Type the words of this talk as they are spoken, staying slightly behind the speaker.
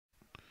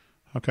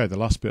Okay, the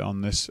last bit on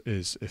this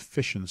is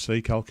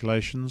efficiency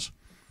calculations,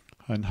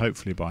 and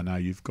hopefully by now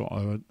you've got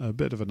a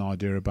bit of an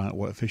idea about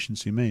what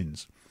efficiency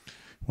means.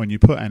 When you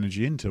put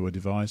energy into a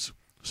device,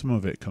 some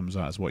of it comes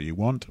out as what you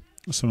want,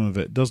 some of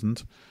it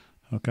doesn't.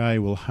 Okay,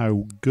 well,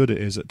 how good it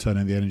is at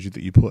turning the energy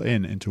that you put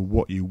in into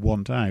what you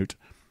want out,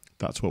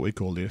 that's what we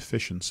call the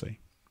efficiency.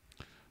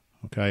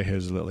 Okay,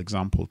 here's a little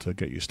example to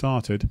get you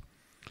started.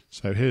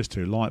 So here's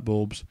two light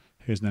bulbs,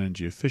 here's an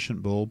energy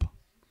efficient bulb.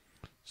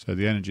 So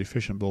the energy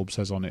efficient bulb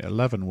says on it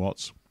 11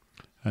 watts,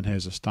 and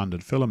here's a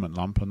standard filament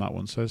lamp, and that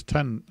one says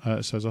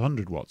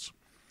 100 watts.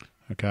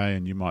 Okay,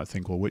 and you might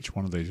think, well, which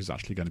one of these is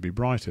actually going to be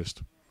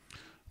brightest?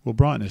 Well,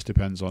 brightness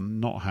depends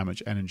on not how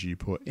much energy you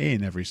put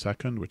in every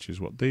second, which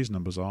is what these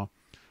numbers are,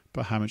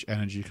 but how much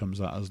energy comes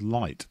out as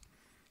light.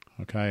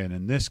 Okay, and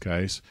in this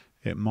case,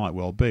 it might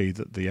well be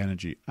that the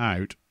energy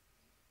out,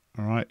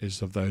 all right,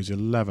 is of those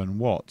 11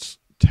 watts,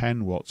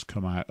 10 watts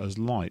come out as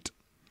light.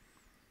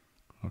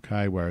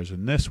 Okay, whereas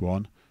in this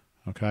one,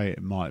 okay,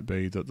 it might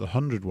be that the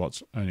 100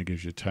 watts only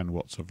gives you 10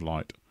 watts of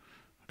light.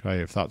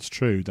 Okay, if that's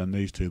true, then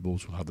these two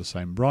bulbs will have the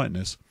same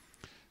brightness,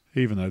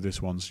 even though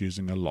this one's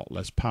using a lot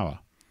less power.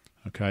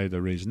 Okay,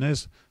 the reason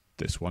is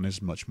this one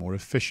is much more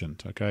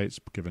efficient. Okay, it's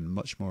given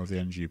much more of the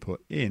energy you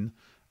put in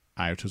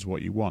out as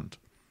what you want.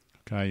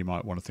 Okay, you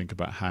might want to think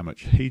about how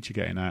much heat you're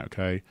getting out.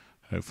 Okay,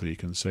 hopefully you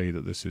can see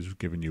that this is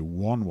giving you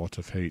 1 watt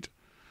of heat,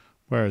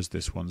 whereas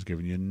this one's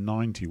giving you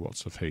 90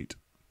 watts of heat.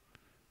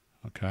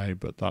 Okay,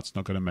 but that's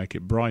not going to make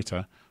it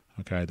brighter.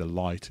 Okay, the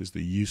light is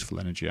the useful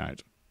energy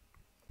out.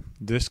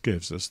 This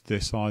gives us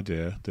this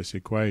idea, this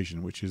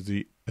equation, which is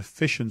the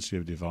efficiency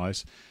of a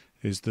device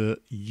is the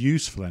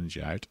useful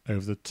energy out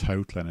over the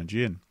total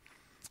energy in.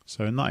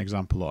 So in that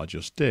example that I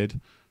just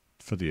did,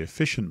 for the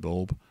efficient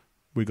bulb,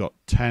 we got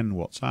 10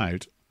 watts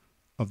out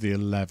of the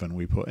 11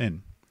 we put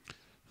in.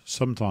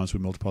 Sometimes we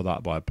multiply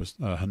that by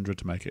 100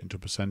 to make it into a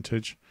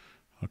percentage.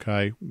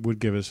 Okay, would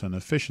give us an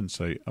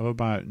efficiency of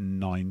about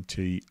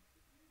 91%.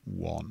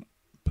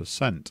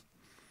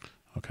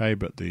 Okay,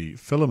 but the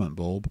filament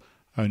bulb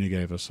only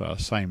gave us the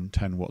same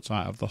 10 watts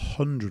out of the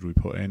 100 we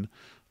put in.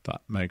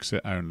 That makes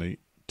it only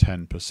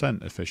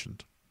 10%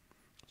 efficient.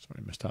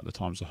 Sorry, missed out the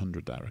times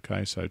 100 there.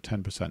 Okay, so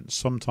 10%.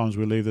 Sometimes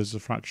we leave this as a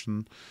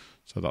fraction,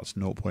 so that's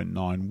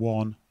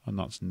 0.91 and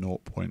that's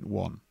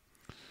 0.1.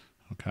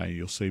 Okay,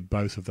 you'll see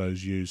both of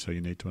those used, so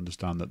you need to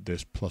understand that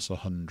this plus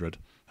 100,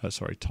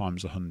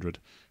 times 100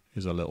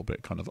 is a little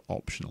bit kind of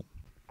optional.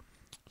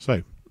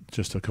 So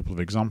just a couple of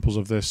examples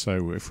of this.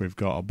 So if we've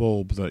got a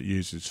bulb that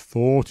uses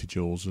 40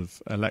 joules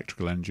of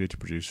electrical energy to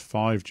produce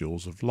 5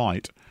 joules of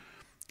light,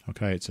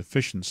 okay, its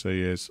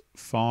efficiency is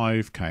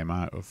 5 came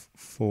out of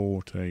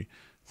 40.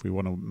 If we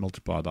want to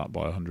multiply that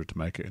by 100 to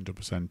make it into a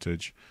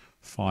percentage,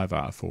 5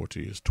 out of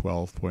 40 is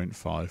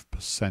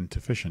 12.5%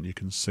 efficient. You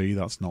can see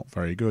that's not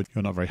very good.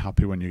 You're not very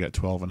happy when you get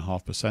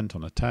 12.5%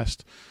 on a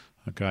test,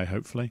 okay,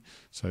 hopefully.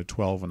 So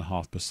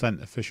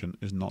 12.5% efficient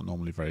is not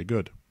normally very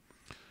good.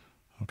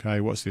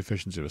 Okay, what's the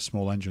efficiency of a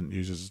small engine that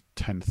uses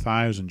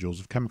 10,000 joules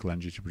of chemical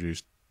energy to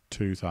produce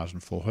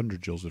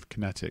 2,400 joules of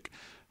kinetic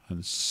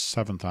and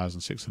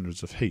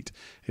 7,600 of heat?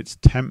 It's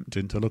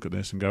tempting to look at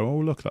this and go, oh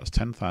look, that's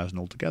 10,000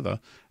 altogether.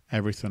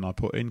 Everything I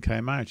put in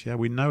came out. Yeah,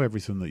 we know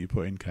everything that you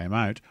put in came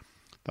out.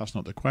 That's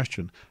not the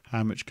question.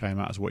 How much came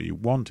out is what you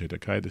wanted.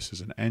 Okay, this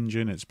is an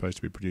engine. It's supposed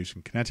to be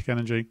producing kinetic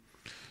energy.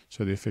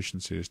 So the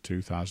efficiency is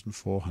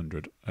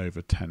 2,400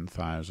 over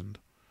 10,000.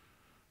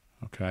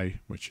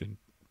 Okay, which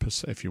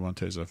if you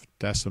want it as a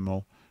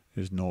decimal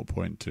is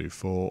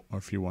 0.24, or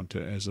if you want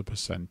it as a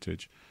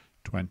percentage,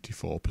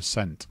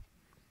 24%.